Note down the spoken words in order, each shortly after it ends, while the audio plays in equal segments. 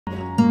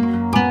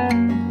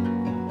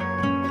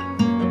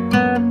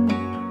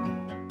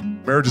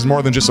Marriage is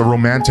more than just a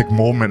romantic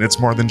moment. It's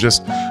more than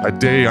just a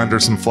day under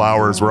some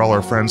flowers where all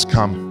our friends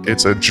come.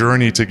 It's a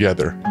journey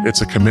together. It's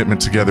a commitment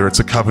together.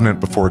 It's a covenant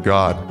before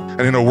God.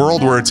 And in a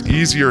world where it's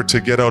easier to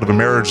get out of a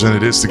marriage than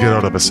it is to get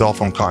out of a cell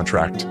phone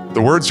contract,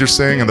 the words you're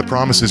saying and the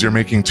promises you're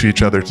making to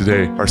each other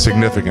today are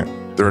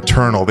significant. They're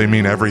eternal. They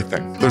mean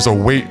everything. There's a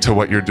weight to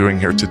what you're doing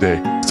here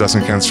today. It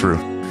doesn't come through.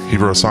 He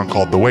wrote a song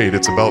called The Weight.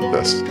 It's about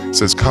this. It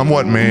says, "Come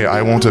what may,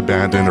 I won't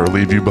abandon or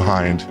leave you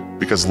behind,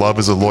 because love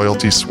is a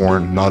loyalty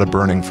sworn, not a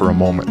burning for a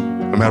moment."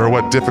 No matter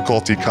what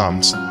difficulty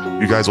comes,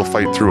 you guys will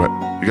fight through it.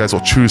 You guys will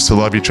choose to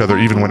love each other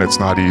even when it's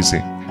not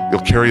easy. You'll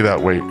carry that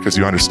weight because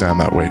you understand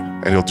that weight.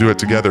 And you'll do it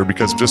together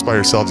because just by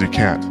yourselves you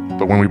can't.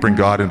 But when we bring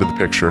God into the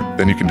picture,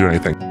 then you can do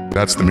anything.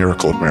 That's the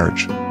miracle of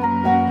marriage.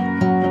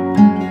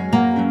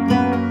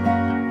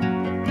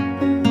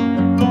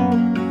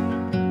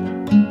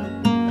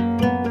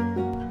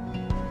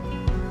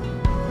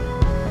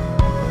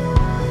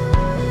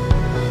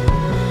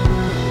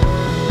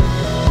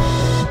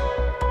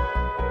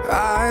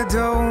 I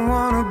don't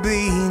wanna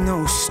be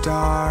no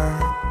star,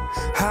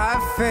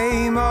 have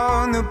fame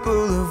on the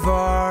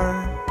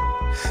boulevard.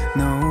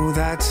 No,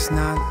 that's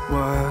not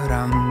what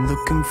I'm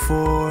looking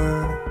for.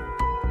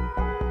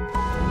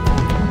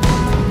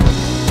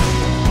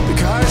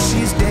 Because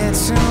she's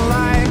dancing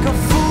like a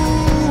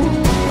fool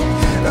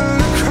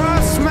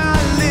across my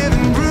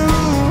living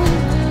room.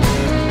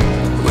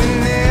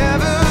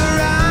 Whenever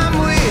I'm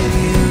with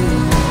you,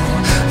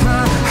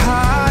 my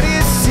heart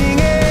is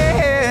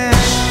singing.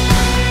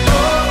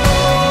 Oh,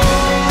 oh,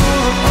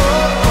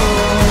 oh,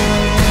 oh.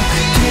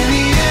 Give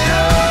me an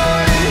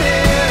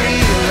ordinary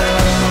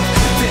love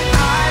that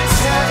I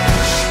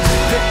touch,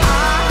 that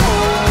I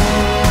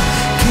hold.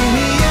 Give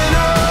me an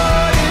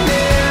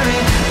ordinary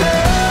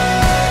love.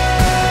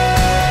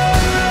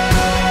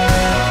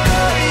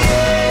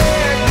 Yeah,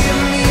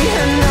 give me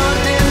an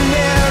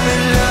ordinary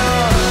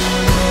love.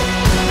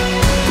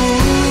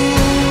 Ooh,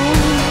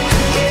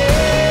 yeah,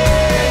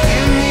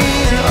 give me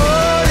an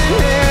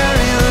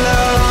ordinary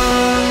love.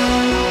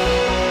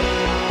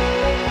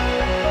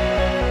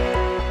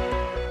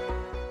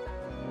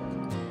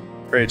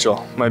 Rachel,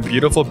 my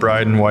beautiful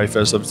bride and wife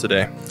as of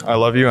today, I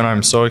love you and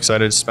I'm so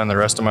excited to spend the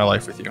rest of my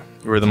life with you.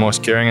 You are the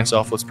most caring and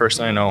selfless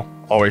person I know,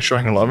 always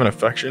showing love and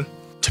affection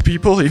to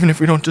people even if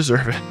we don't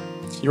deserve it.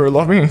 You are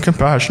loving and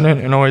compassionate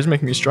and always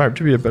make me strive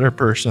to be a better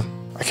person.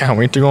 I can't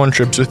wait to go on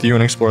trips with you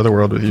and explore the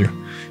world with you.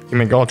 You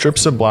make all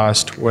trips a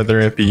blast, whether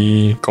it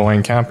be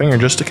going camping or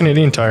just to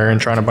Canadian Tire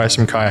and trying to buy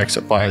some kayak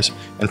supplies,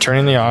 and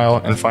turning the aisle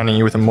and finding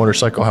you with a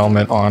motorcycle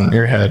helmet on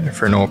your head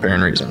for no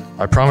apparent reason.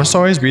 I promise to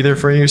always be there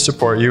for you,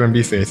 support you, and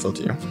be faithful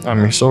to you.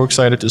 I'm so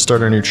excited to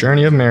start our new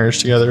journey of marriage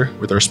together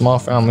with our small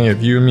family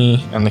of you,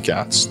 me, and the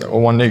cats that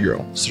will one day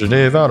grow. So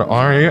today I vow to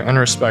honor you and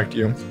respect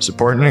you,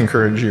 support and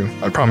encourage you.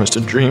 I promise to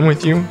dream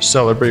with you,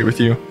 celebrate with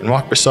you, and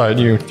walk beside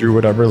you through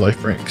whatever life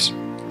brings.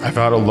 I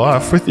vow to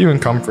laugh with you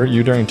and comfort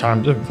you during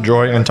times of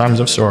joy and times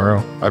of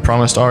sorrow. I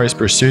promise to always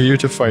pursue you,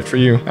 to fight for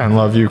you, and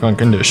love you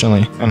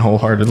unconditionally and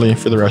wholeheartedly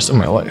for the rest of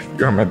my life.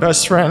 You are my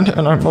best friend,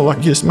 and I'm the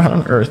luckiest man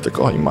on earth to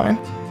call you mine.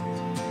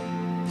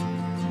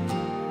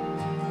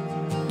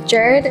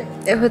 Jared,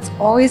 it has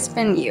always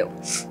been you.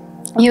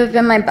 You have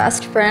been my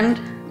best friend,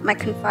 my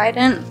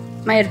confidant,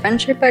 my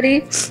adventure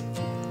buddy,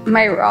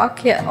 my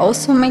rock, yet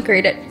also my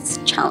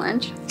greatest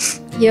challenge.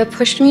 You have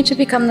pushed me to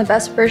become the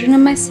best version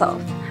of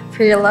myself.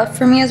 For your love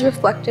for me is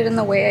reflected in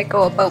the way I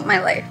go about my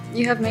life.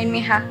 You have made me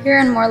happier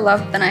and more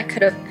loved than I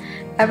could have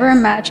ever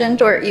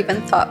imagined or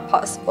even thought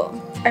possible.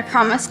 I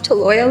promise to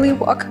loyally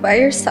walk by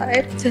your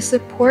side, to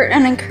support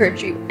and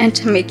encourage you, and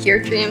to make your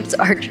dreams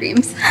our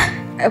dreams.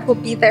 I will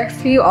be there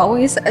for you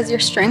always as your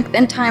strength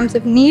in times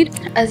of need,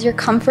 as your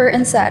comfort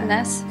in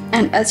sadness,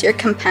 and as your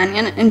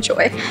companion in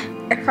joy.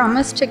 I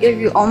promise to give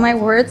you all my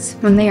words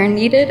when they are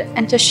needed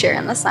and to share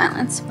in the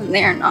silence when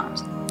they are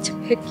not. To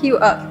pick you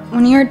up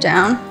when you're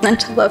down and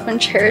to love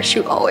and cherish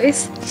you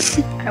always.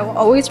 I will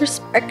always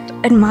respect,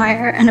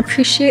 admire, and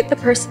appreciate the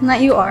person that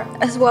you are,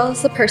 as well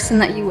as the person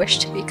that you wish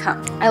to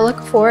become. I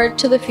look forward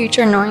to the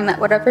future knowing that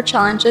whatever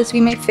challenges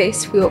we may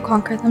face, we will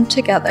conquer them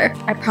together.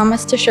 I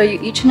promise to show you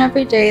each and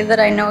every day that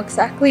I know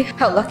exactly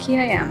how lucky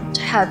I am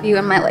to have you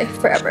in my life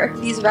forever.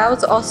 These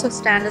vows also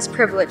stand as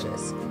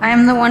privileges. I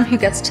am the one who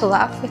gets to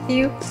laugh with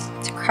you,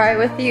 to cry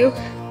with you,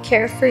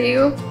 care for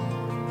you,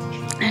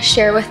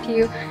 share with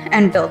you,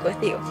 and build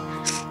with you.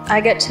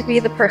 I get to be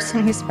the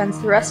person who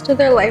spends the rest of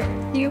their life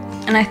with you,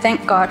 and I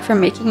thank God for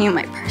making you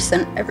my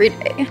person every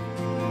day.